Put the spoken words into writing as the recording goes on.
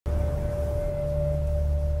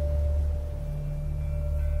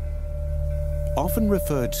Often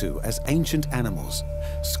referred to as ancient animals,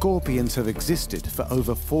 scorpions have existed for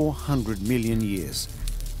over 400 million years,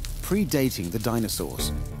 predating the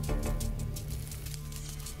dinosaurs.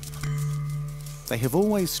 They have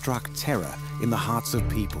always struck terror in the hearts of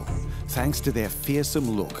people, thanks to their fearsome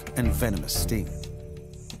look and venomous sting.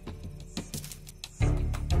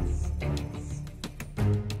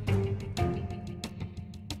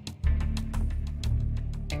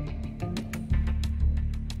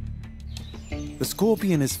 The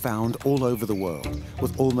scorpion is found all over the world,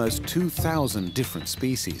 with almost 2,000 different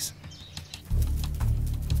species.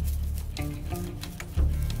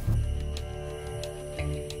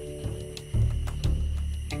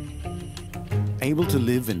 Able to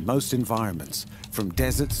live in most environments, from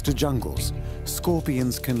deserts to jungles,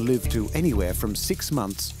 scorpions can live to anywhere from 6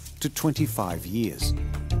 months to 25 years.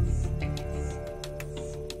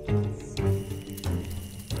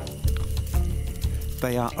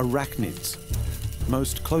 They are arachnids,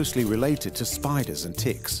 most closely related to spiders and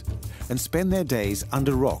ticks, and spend their days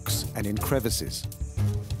under rocks and in crevices.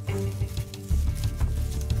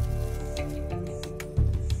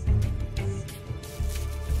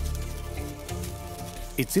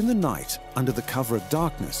 It's in the night, under the cover of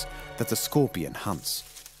darkness, that the scorpion hunts.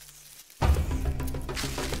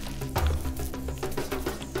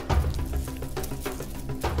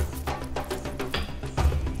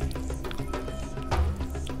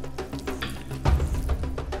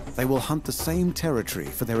 They will hunt the same territory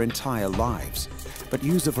for their entire lives, but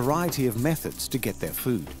use a variety of methods to get their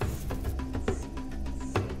food.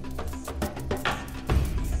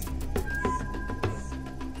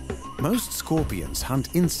 Most scorpions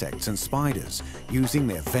hunt insects and spiders using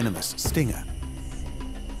their venomous stinger.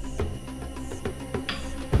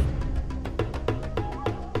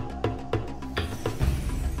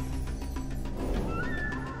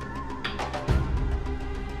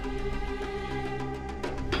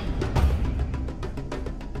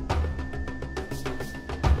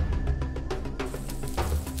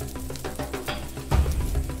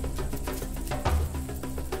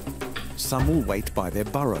 Some will wait by their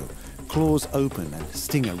burrow, claws open and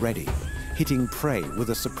stinger ready, hitting prey with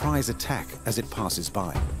a surprise attack as it passes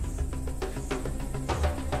by.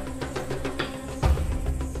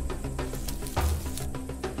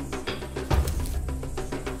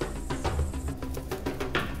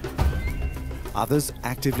 Others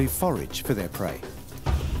actively forage for their prey.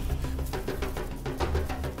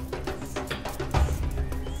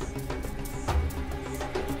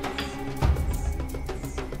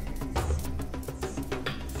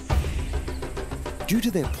 Due to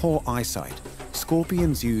their poor eyesight,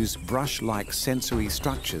 scorpions use brush-like sensory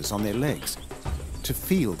structures on their legs to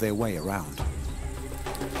feel their way around.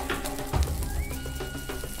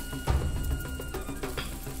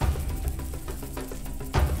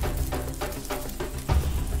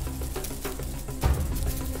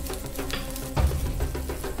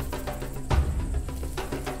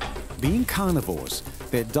 Being carnivores,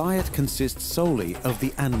 their diet consists solely of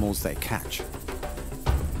the animals they catch.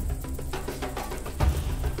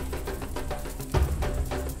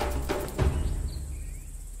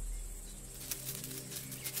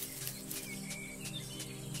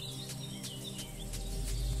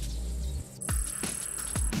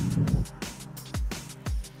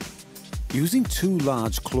 Using two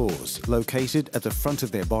large claws located at the front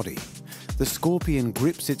of their body, the scorpion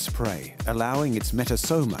grips its prey, allowing its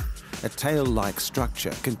metasoma, a tail-like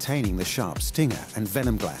structure containing the sharp stinger and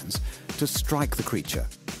venom glands, to strike the creature,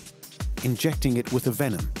 injecting it with the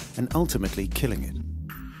venom and ultimately killing it.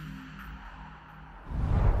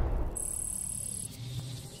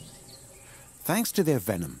 Thanks to their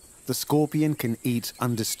venom, the scorpion can eat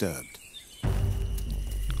undisturbed.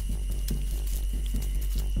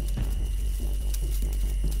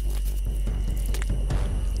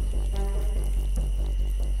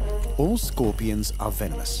 All scorpions are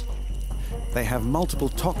venomous. They have multiple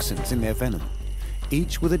toxins in their venom,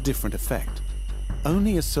 each with a different effect.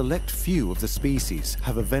 Only a select few of the species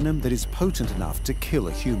have a venom that is potent enough to kill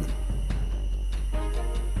a human.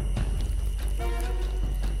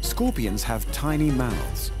 Scorpions have tiny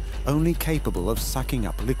mouths, only capable of sucking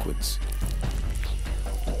up liquids.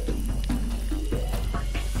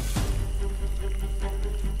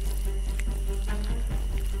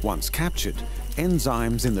 Once captured,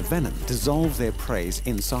 enzymes in the venom dissolve their prey's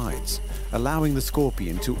insides, allowing the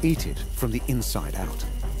scorpion to eat it from the inside out.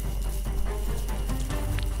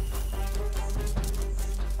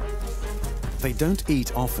 They don't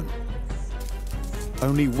eat often,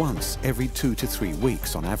 only once every 2 to 3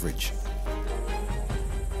 weeks on average.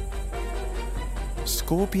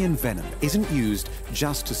 Scorpion venom isn't used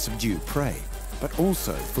just to subdue prey, but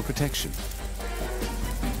also for protection.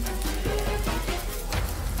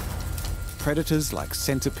 Predators like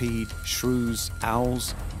centipede, shrews,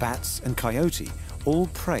 owls, bats and coyote all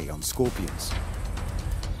prey on scorpions.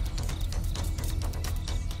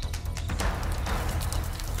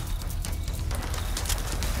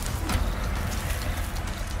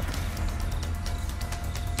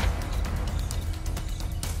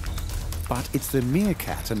 But it's the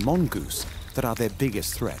meerkat and mongoose that are their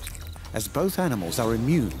biggest threat, as both animals are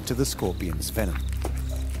immune to the scorpion's venom.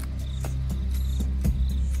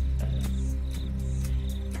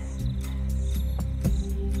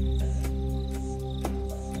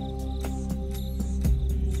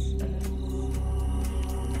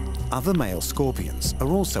 Other male scorpions are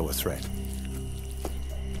also a threat.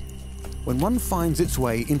 When one finds its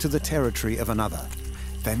way into the territory of another,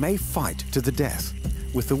 they may fight to the death,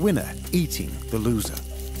 with the winner eating the loser.